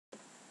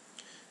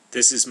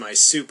This is my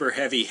super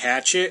heavy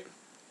hatchet.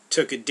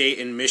 Took a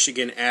Dayton,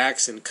 Michigan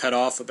axe and cut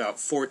off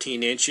about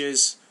 14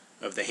 inches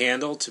of the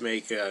handle to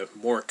make a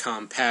more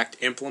compact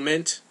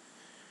implement.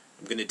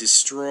 I'm going to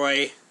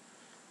destroy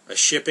a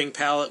shipping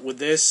pallet with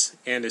this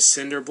and a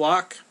cinder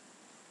block.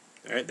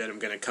 Alright, then I'm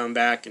going to come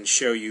back and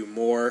show you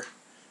more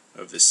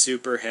of the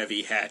super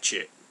heavy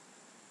hatchet.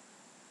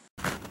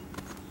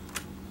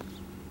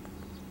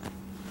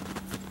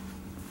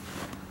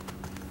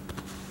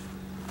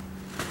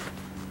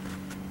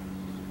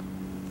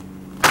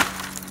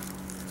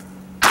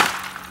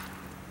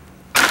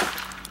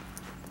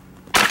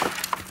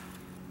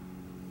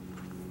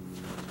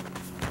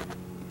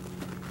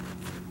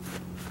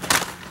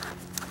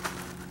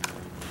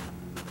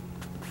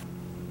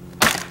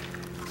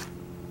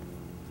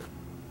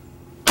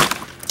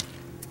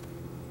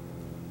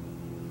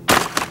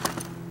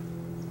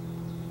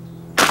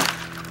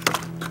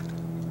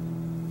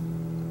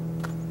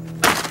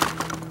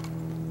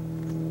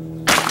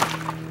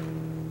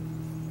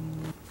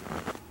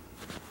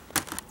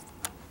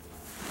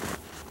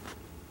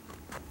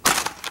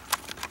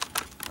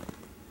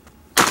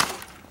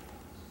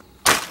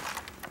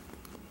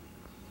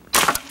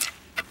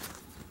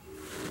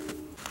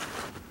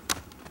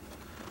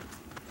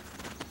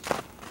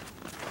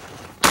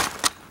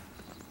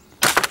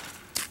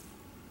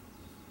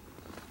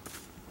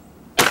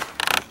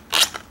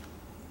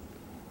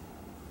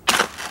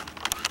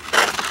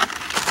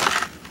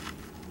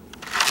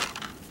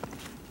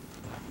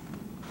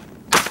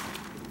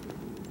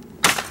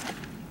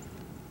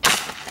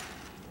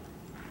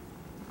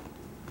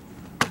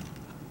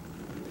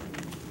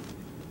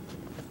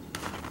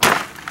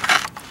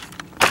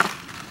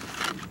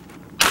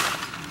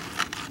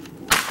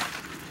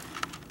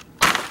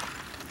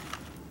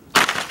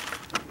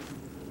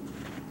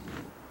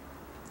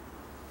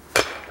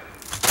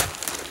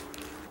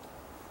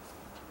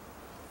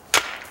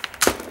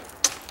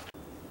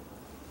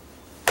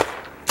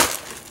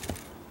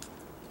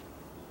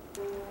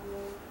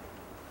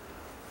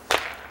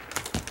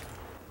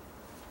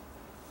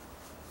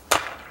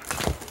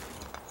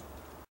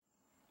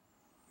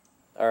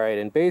 Alright,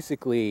 and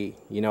basically,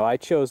 I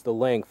chose the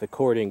length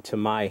according to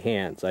my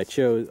hands. I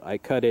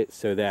cut it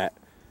so that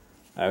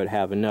I would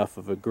have enough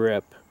of a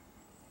grip,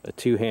 a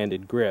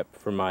two-handed grip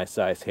for my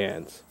size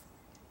hands.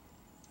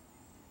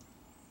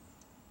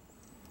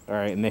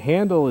 Alright, and the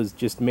handle is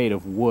just made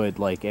of wood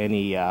like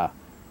any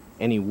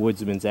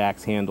woodsman's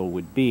axe handle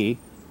would be,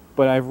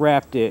 but I've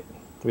wrapped it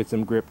with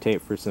some grip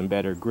tape for some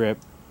better grip.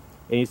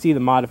 And you see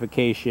the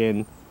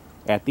modification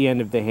at the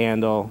end of the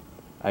handle.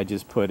 I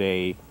just put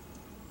a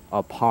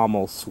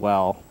pommel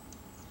swell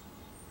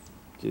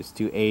just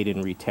to aid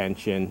in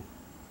retention.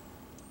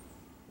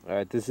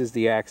 Alright, this is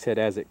the axe head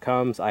as it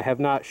comes. I have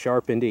not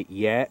sharpened it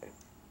yet.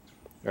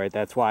 Alright,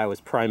 that's why I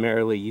was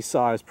primarily, you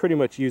saw I was pretty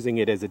much using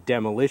it as a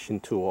demolition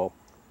tool.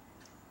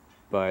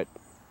 But,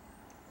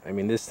 I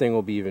mean, this thing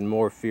will be even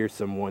more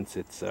fearsome once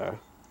it's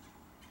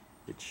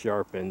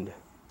sharpened.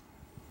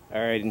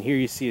 Alright, and here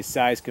you see a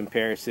size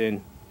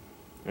comparison.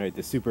 Alright,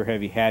 the super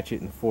heavy hatchet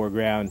in the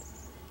foreground.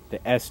 The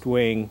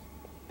Est-wing,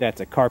 that's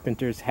a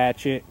carpenter's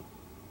hatchet.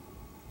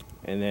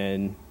 And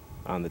then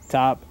on the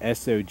top,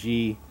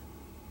 SOG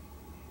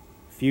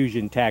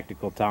Fusion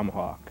Tactical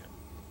Tomahawk.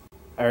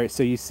 Alright,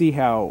 so you see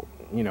how,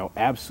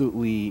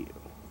 absolutely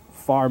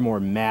far more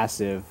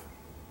massive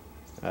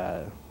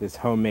this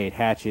homemade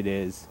hatchet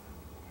is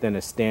than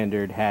a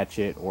standard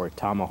hatchet or a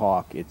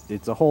tomahawk.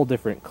 It's a whole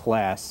different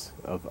class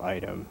of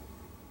item.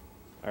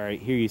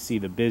 Alright, here you see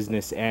the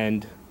business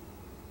end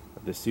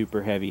of the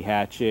super heavy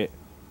hatchet.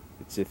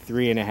 It's a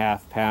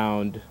 3.5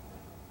 pound.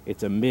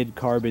 It's a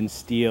mid-carbon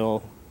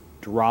steel,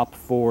 drop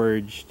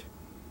forged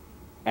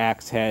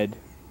axe head.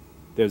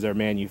 Those are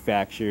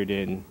manufactured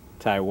in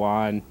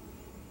Taiwan.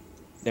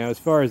 Now, as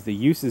far as the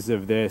uses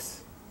of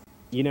this,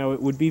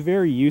 it would be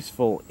very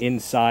useful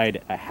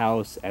inside a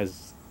house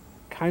as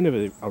kind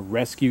of a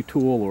rescue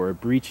tool or a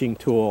breaching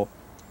tool.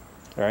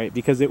 Alright,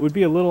 because it would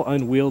be a little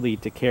unwieldy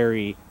to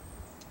carry,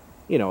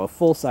 a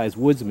full-size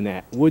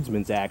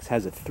woodsman's axe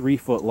has a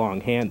 3-foot long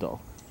handle.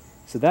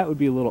 So that would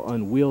be a little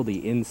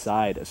unwieldy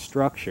inside a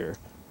structure.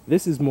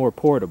 This is more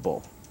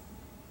portable.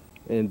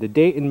 And the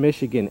Dayton,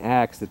 Michigan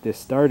axe that this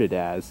started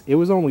as, it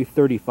was only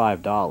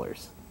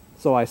 $35.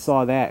 So I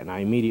saw that and I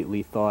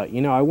immediately thought,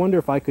 I wonder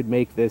if I could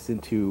make this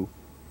into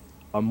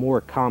a more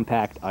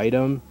compact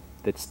item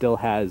that still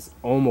has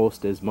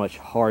almost as much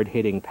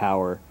hard-hitting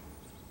power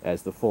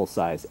as the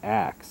full-size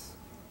axe.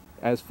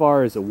 As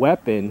far as a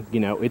weapon,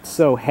 it's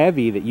so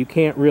heavy that you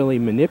can't really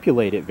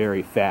manipulate it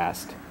very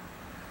fast.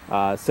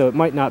 So it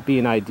might not be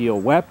an ideal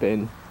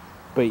weapon,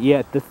 but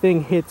yet the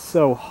thing hits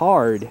so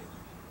hard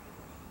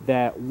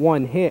that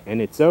one hit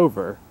and it's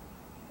over.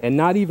 And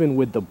not even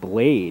with the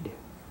blade.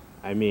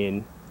 I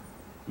mean,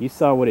 you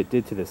saw what it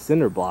did to the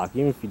cinder block.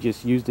 Even if you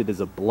just used it as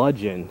a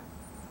bludgeon,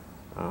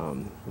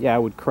 yeah,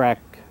 it would crack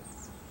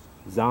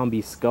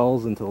zombie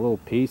skulls into little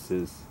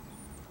pieces.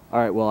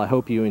 Alright, well, I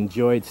hope you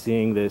enjoyed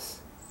seeing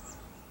this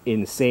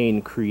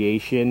insane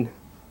creation.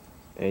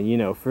 And you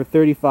know, for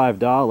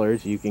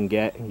 $35 you can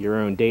get your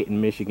own Dayton,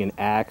 Michigan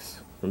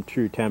axe from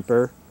True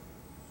Temper,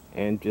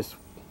 and just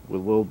with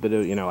a little bit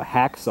of, you know, a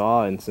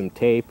hacksaw and some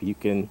tape, you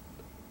can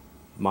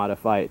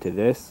modify it to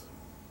this,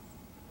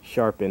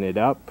 sharpen it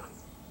up,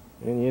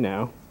 and you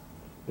know,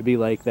 it'd be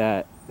like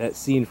that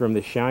scene from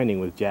The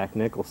Shining with Jack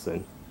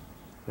Nicholson.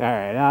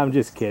 Alright, I'm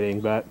just kidding,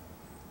 but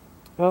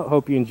well,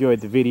 hope you enjoyed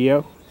the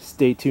video.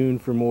 Stay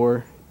tuned for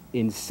more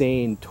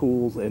insane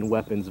tools and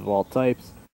weapons of all types.